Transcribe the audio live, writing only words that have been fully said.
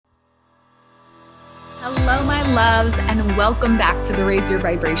Hello, my loves, and welcome back to the Raise Your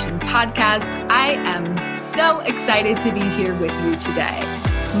Vibration podcast. I am so excited to be here with you today.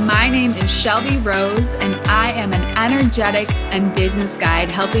 My name is Shelby Rose, and I am an energetic and business guide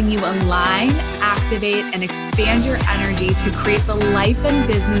helping you align, activate, and expand your energy to create the life and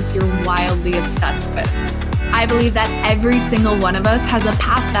business you're wildly obsessed with. I believe that every single one of us has a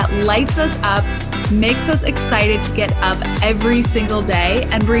path that lights us up, makes us excited to get up every single day,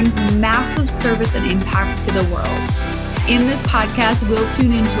 and brings massive service and impact to the world. In this podcast, we'll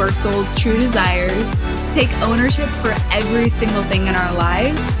tune into our soul's true desires, take ownership for every single thing in our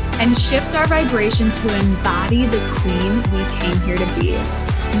lives, and shift our vibration to embody the queen we came here to be.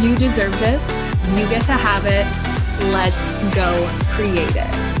 You deserve this. You get to have it. Let's go create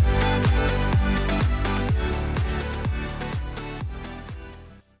it.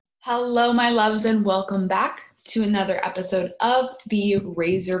 Hello, my loves, and welcome back to another episode of the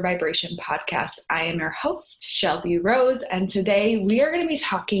Raise Your Vibration podcast. I am your host, Shelby Rose, and today we are going to be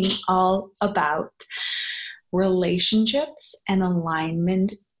talking all about relationships and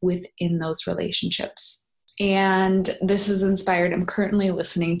alignment within those relationships. And this is inspired. I'm currently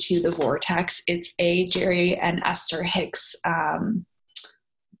listening to The Vortex. It's a Jerry and Esther Hicks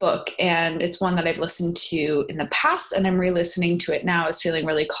book, and it's one that I've listened to in the past, and I'm re-listening to it now. I was feeling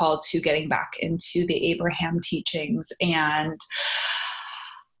really called to getting back into the Abraham teachings, and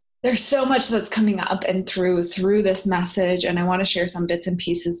there's so much that's coming up and through this message, and I want to share some bits and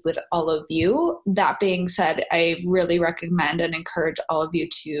pieces with all of you. That being said, I really recommend and encourage all of you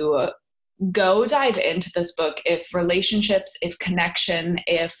to go dive into this book. If relationships, if connection,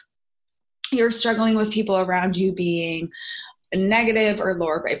 if you're struggling with people around you being negative or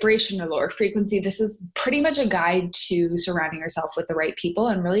lower vibration or lower frequency, this is pretty much a guide to surrounding yourself with the right people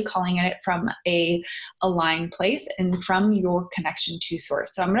and really calling it from a aligned place and from your connection to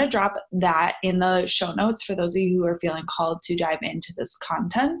source. So I'm going to drop that in the show notes for those of you who are feeling called to dive into this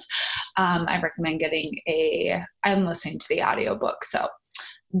content. I recommend I'm listening to the audiobook, so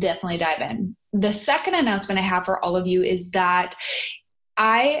definitely dive in. The second announcement I have for all of you is that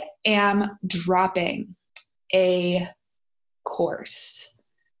I am dropping a course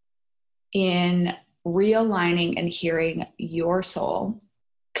in realigning and hearing your soul,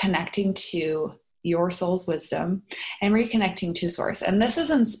 connecting to your soul's wisdom, and reconnecting to source. And this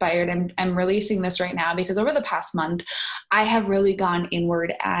is inspired. I'm releasing this right now because over the past month, I have really gone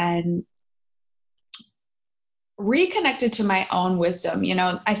inward and reconnected to my own wisdom.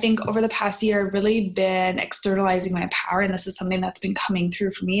 I think over the past year, I've really been externalizing my power. And this is something that's been coming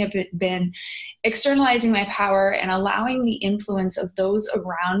through for me. I've been externalizing my power and allowing the influence of those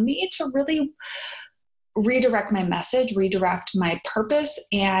around me to really redirect my message, redirect my purpose,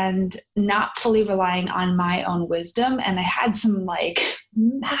 and not fully relying on my own wisdom. And I had some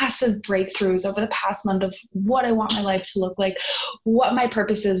massive breakthroughs over the past month of what I want my life to look like, what my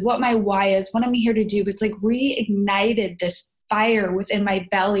purpose is, what my why is, what I'm here to do. It's reignited this fire within my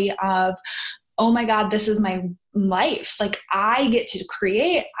belly of, oh my God, this is my life. I get to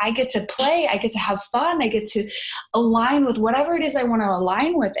create, I get to play, I get to have fun, I get to align with whatever it is I want to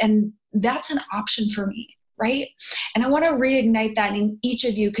align with. And that's an option for me, right? And I want to reignite that in each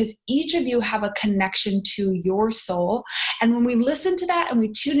of you, because each of you have a connection to your soul. And when we listen to that and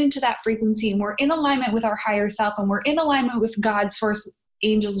we tune into that frequency and we're in alignment with our higher self and we're in alignment with God, source,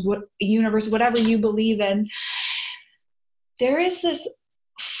 angels, universe, whatever you believe in, there is this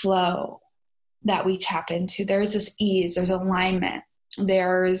flow that we tap into. There's this ease, there's alignment,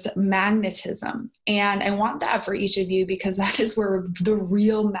 there's magnetism. And I want that for each of you because that is where the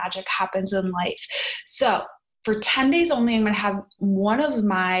real magic happens in life. So for 10 days only, I'm going to have one of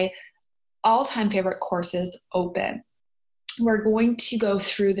my all-time favorite courses open. We're going to go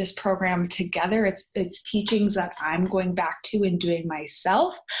through this program together. It's teachings that I'm going back to and doing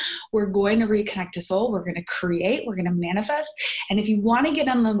myself. We're going to reconnect to soul. We're going to create. We're going to manifest. And if you want to get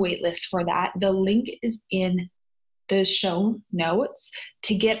on the wait list for that, the link is in the show notes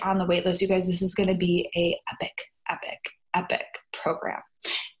to get on the wait list. You guys, this is going to be a epic program.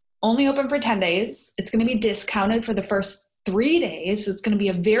 Only open for 10 days. It's going to be discounted for the first 3 days. So it's going to be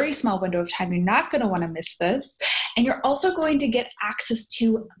a very small window of time. You're not going to want to miss this. And you're also going to get access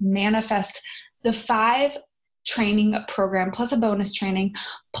to Manifest, the 5 training program, plus a bonus training,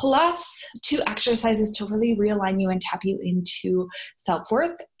 plus 2 exercises to really realign you and tap you into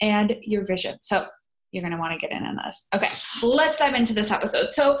self-worth and your vision. So you're going to want to get in on this. Okay, let's dive into this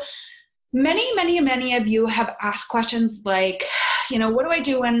episode. So many of you have asked questions like, what do I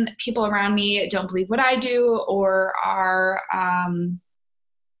do when people around me don't believe what I do or are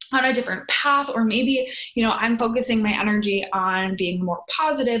on a different path, or maybe, I'm focusing my energy on being more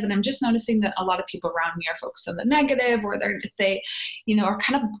positive, and I'm just noticing that a lot of people around me are focused on the negative, or they are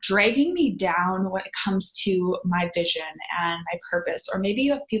kind of dragging me down when it comes to my vision and my purpose. Or maybe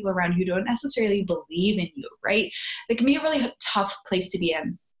you have people around who don't necessarily believe in you, right? It can be a really tough place to be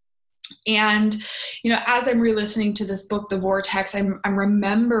in. And, as I'm re-listening to this book, The Vortex, I'm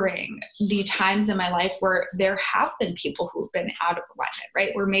remembering the times in my life where there have been people who've been out of alignment, right?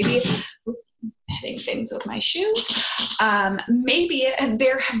 Where maybe hitting things with my shoes. Maybe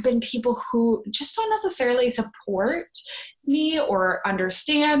there have been people who just don't necessarily support me or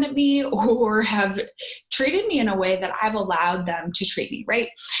understand me or have treated me in a way that I've allowed them to treat me, right?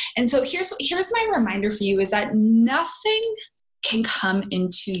 And so here's my reminder for you, is that nothing can come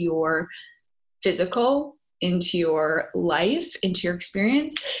into your physical, into your life, into your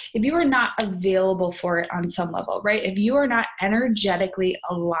experience, if you are not available for it on some level, right? If you are not energetically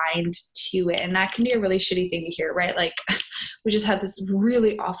aligned to it. And that can be a really shitty thing to hear, right? Like, we just had this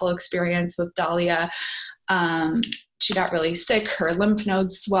really awful experience with Dahlia. She got really sick. Her lymph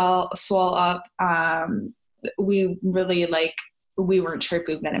nodes swell up. We weren't sure if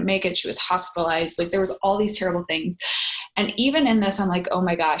we were going to make it. She was hospitalized. Like, there was all these terrible things. And even in this, I'm like, oh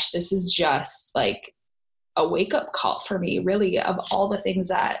my gosh, this is just like a wake-up call for me, really, of all the things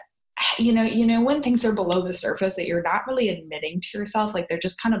that, when things are below the surface that you're not really admitting to yourself, like they're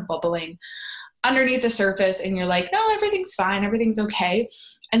just kind of bubbling underneath the surface, and you're like, no, everything's fine, everything's okay.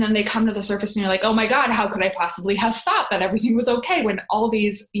 And then they come to the surface and you're like, oh my God, how could I possibly have thought that everything was okay when all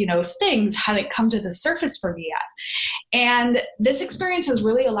these, things hadn't come to the surface for me yet. And this experience has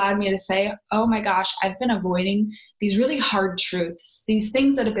really allowed me to say, oh my gosh, I've been avoiding these really hard truths, these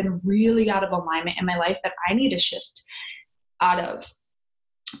things that have been really out of alignment in my life that I need to shift out of.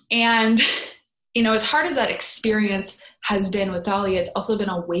 And as hard as that experience has been with Dahlia, it's also been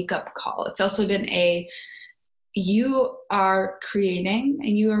a wake-up call. It's also been you are creating,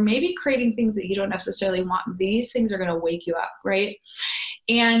 and you are maybe creating things that you don't necessarily want. These things are going to wake you up, right?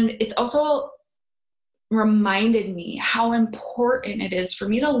 And it's also reminded me how important it is for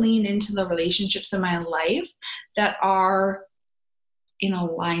me to lean into the relationships in my life that are in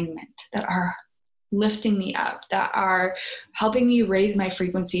alignment, that are lifting me up, that are helping me raise my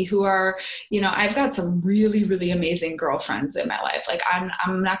frequency, who are, I've got some really, really amazing girlfriends in my life. Like,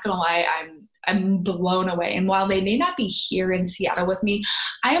 I'm not going to lie, I'm blown away. And while they may not be here in Seattle with me,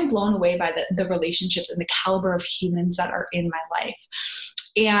 I am blown away by the relationships and the caliber of humans that are in my life.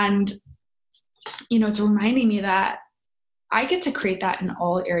 And, it's reminding me that I get to create that in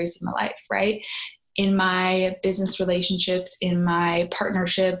all areas of my life, right? In my business relationships, in my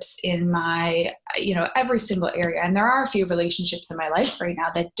partnerships, in my, every single area. And there are a few relationships in my life right now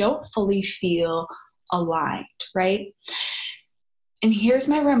that don't fully feel aligned, right? And here's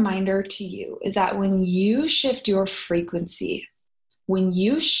my reminder to you, is that when you shift your frequency, when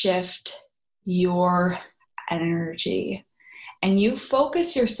you shift your energy, and you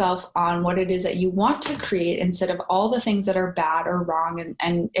focus yourself on what it is that you want to create, instead of all the things that are bad or wrong,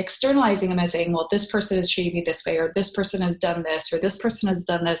 and externalizing them as saying, well, this person is treating me this way, or this person has done this, or this person has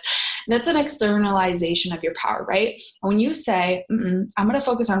done this. That's an externalization of your power, right? When you say, I'm going to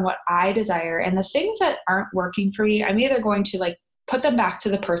focus on what I desire, and the things that aren't working for me, I'm either going to put them back to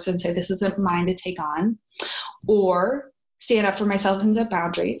the person, say, this isn't mine to take on, or stand up for myself and set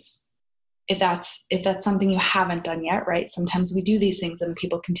boundaries. If that's something you haven't done yet, right? Sometimes we do these things and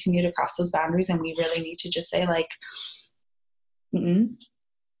people continue to cross those boundaries, and we really need to just say I'm going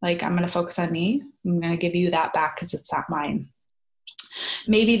to focus on me. I'm going to give you that back because it's not mine.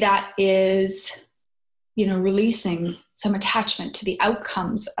 Maybe that is, releasing some attachment to the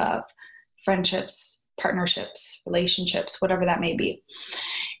outcomes of friendships, partnerships, relationships, whatever that may be.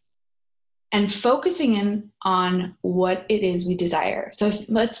 And focusing in on what it is we desire. So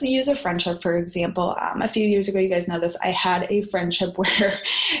let's use a friendship, for example. A few years ago, you guys know this, I had a friendship where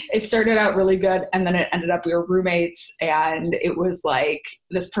it started out really good, and then it ended up we were roommates, and it was like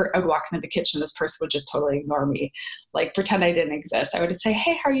I would walk into the kitchen, this person would just totally ignore me, like pretend I didn't exist. I would say,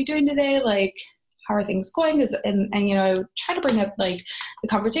 hey, how are you doing today? Like, how are things going? And I would try to bring up the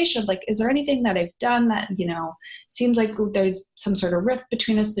conversation of is there anything that I've done that, seems like there's some sort of rift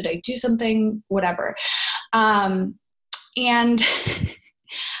between us? Did I do something? Whatever. And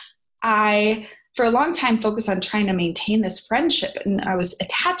I, for a long time, focused on trying to maintain this friendship, and I was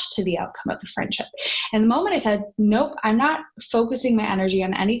attached to the outcome of the friendship. And the moment I said, nope, I'm not focusing my energy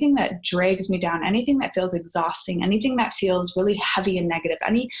on anything that drags me down, anything that feels exhausting, anything that feels really heavy and negative,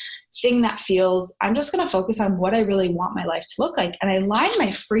 anything that feels, I'm just going to focus on what I really want my life to look like. And I align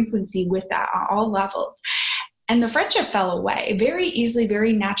my frequency with that on all levels. And the friendship fell away very easily,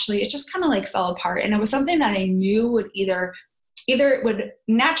 very naturally. It just kind of like fell apart. And it was something that I knew would either it would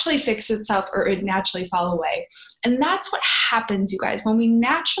naturally fix itself or it would naturally fall away. And that's what happens, you guys, when we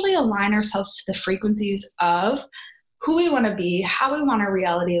naturally align ourselves to the frequencies of who we want to be, how we want our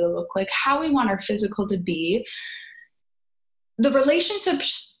reality to look like, how we want our physical to be. The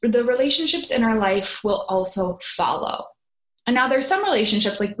relationships in our life will also follow. And now there's some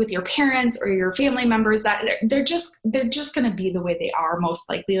relationships like with your parents or your family members that they're just going to be the way they are, most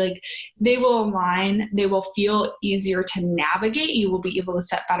likely. Like they will align, they will feel easier to navigate. You will be able to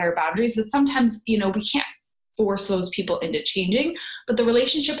set better boundaries, but sometimes, we can't force those people into changing, but the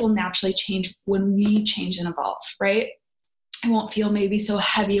relationship will naturally change when we change and evolve, right? It won't feel maybe so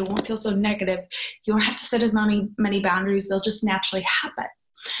heavy. It won't feel so negative. You don't have to set as many boundaries. They'll just naturally happen.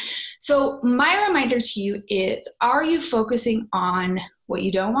 So my reminder to you is, are you focusing on what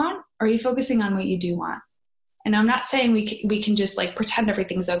you don't want? Or are you focusing on what you do want? And I'm not saying we can just like pretend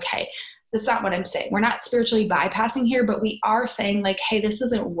everything's okay. That's not what I'm saying. We're not spiritually bypassing here, but we are saying like, hey, this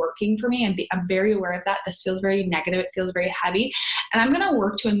isn't working for me. I'm very aware of that. This feels very negative. It feels very heavy. And I'm going to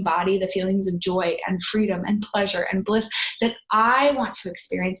work to embody the feelings of joy and freedom and pleasure and bliss that I want to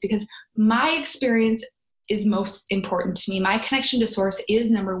experience, because my experience is most important to me. My connection to source is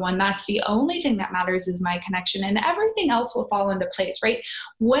number one. That's the only thing that matters, is my connection, and everything else will fall into place, right?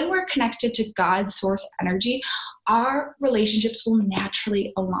 When we're connected to God's source energy, our relationships will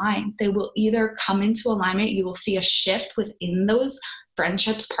naturally align. They will either come into alignment. You will see a shift within those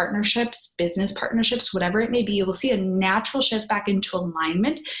friendships, partnerships, business partnerships, whatever it may be. You will see a natural shift back into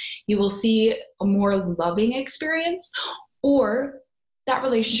alignment. You will see a more loving experience, or that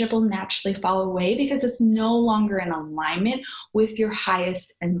relationship will naturally fall away because it's no longer in alignment with your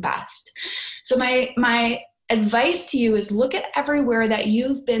highest and best. So my advice to you is, look at everywhere that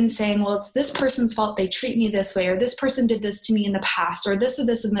you've been saying, well, it's this person's fault, they treat me this way, or this person did this to me in the past, or this or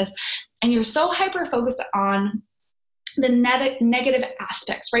this and this. And you're so hyper-focused on the negative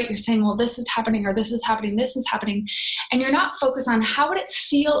aspects, right? You're saying, well, this is happening, or this is happening, this is happening. And you're not focused on, how would it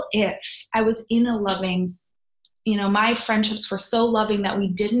feel if I was in a loving, my friendships were so loving that we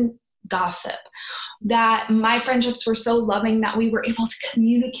didn't gossip, that my friendships were so loving that we were able to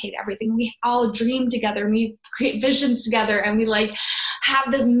communicate everything. We all dream together, and we create visions together, and we like have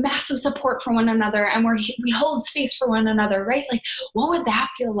this massive support for one another, and we hold space for one another, right? Like, what would that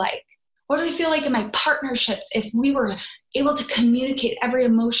feel like? What do I feel like in my partnerships if we were able to communicate every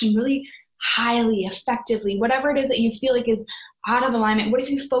emotion really highly, effectively, whatever it is that you feel like is out of alignment? What if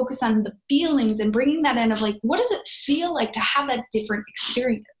you focus on the feelings and bringing that in of like, what does it feel like to have that different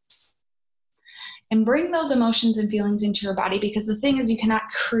experience? And bring those emotions and feelings into your body, because the thing is, you cannot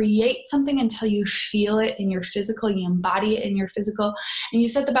create something until you feel it in your physical, you embody it in your physical, and you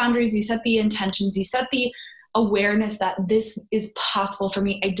set the boundaries, you set the intentions, you set the awareness that this is possible for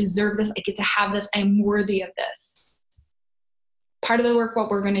me. I deserve this. I get to have this. I'm worthy of this. Part of the work, what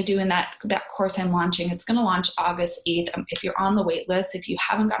we're going to do in that course I'm launching, it's going to launch August 8th. If you're on the wait list, if you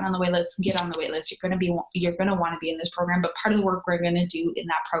haven't gotten on the wait list, get on the wait list. You're going to want to be in this program. But part of the work we're going to do in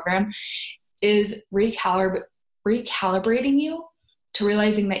that program is recalibrating you to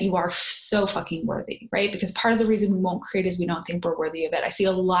realizing that you are so fucking worthy, right? Because part of the reason we won't create is we don't think we're worthy of it. I see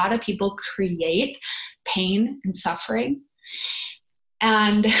a lot of people create pain and suffering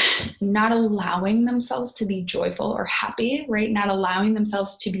and not allowing themselves to be joyful or happy, right? Not allowing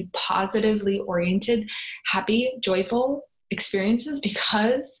themselves to be positively oriented, happy, joyful experiences,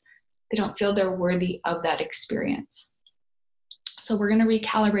 because they don't feel they're worthy of that experience. So we're going to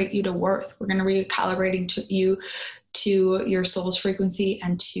recalibrate you to worth. We're going to recalibrate you to your soul's frequency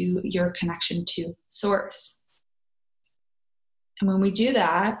and to your connection to source. And when we do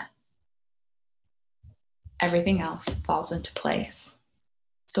that, everything else falls into place.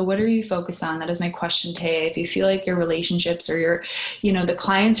 So what are you focused on? That is my question today. If you feel like your relationships or the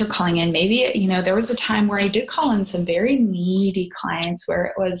clients are calling in, maybe, there was a time where I did call in some very needy clients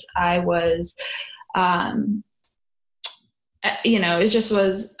where it just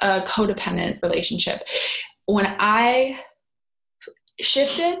was a codependent relationship. When I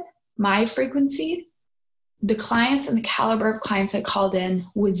shifted my frequency, the clients and the caliber of clients I called in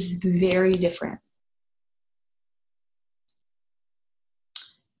was very different.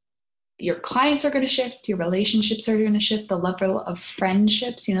 Your clients are going to shift, your relationships are going to shift, the level of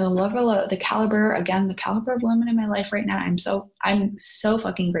friendships, the level of the caliber of women in my life right now. I'm so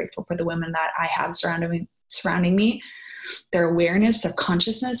fucking grateful for the women that I have surrounding me, their awareness, their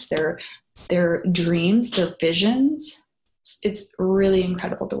consciousness, their dreams, their visions. It's really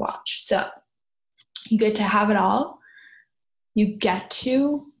incredible to watch. So you get to have it all. you get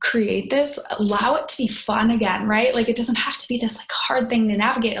to create this, allow it to be fun again, right? Like, it doesn't have to be this like hard thing to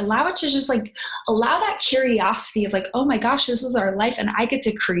navigate. Allow it to just like, allow that curiosity of like, oh my gosh, this is our life and I get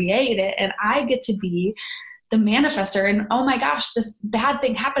to create it and I get to be the manifester. And oh my gosh, this bad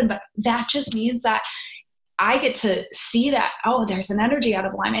thing happened, but that just means that I get to see that, oh, there's an energy out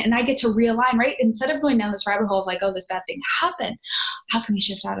of alignment and I get to realign, right? Instead of going down this rabbit hole of like, oh, this bad thing happened. How can we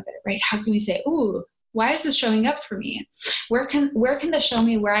shift out of it, right? How can we say, ooh, why is this showing up for me? Where can this show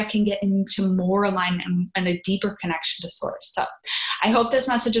me where I can get into more alignment and a deeper connection to source? So I hope this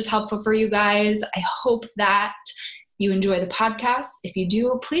message is helpful for you guys. I hope that you enjoy the podcast. If you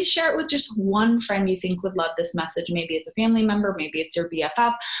do, please share it with just one friend you think would love this message. Maybe it's a family member, maybe it's your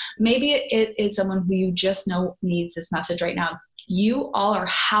BFF, maybe it is someone who you just know needs this message right now. You all are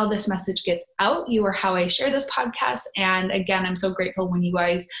how this message gets out. You are how I share this podcast. And again, I'm so grateful when you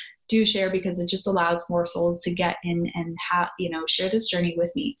guys do share, because it just allows more souls to get in and share this journey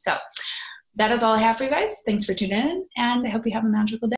with me. So that is all I have for you guys. Thanks for tuning in, and I hope you have a magical day.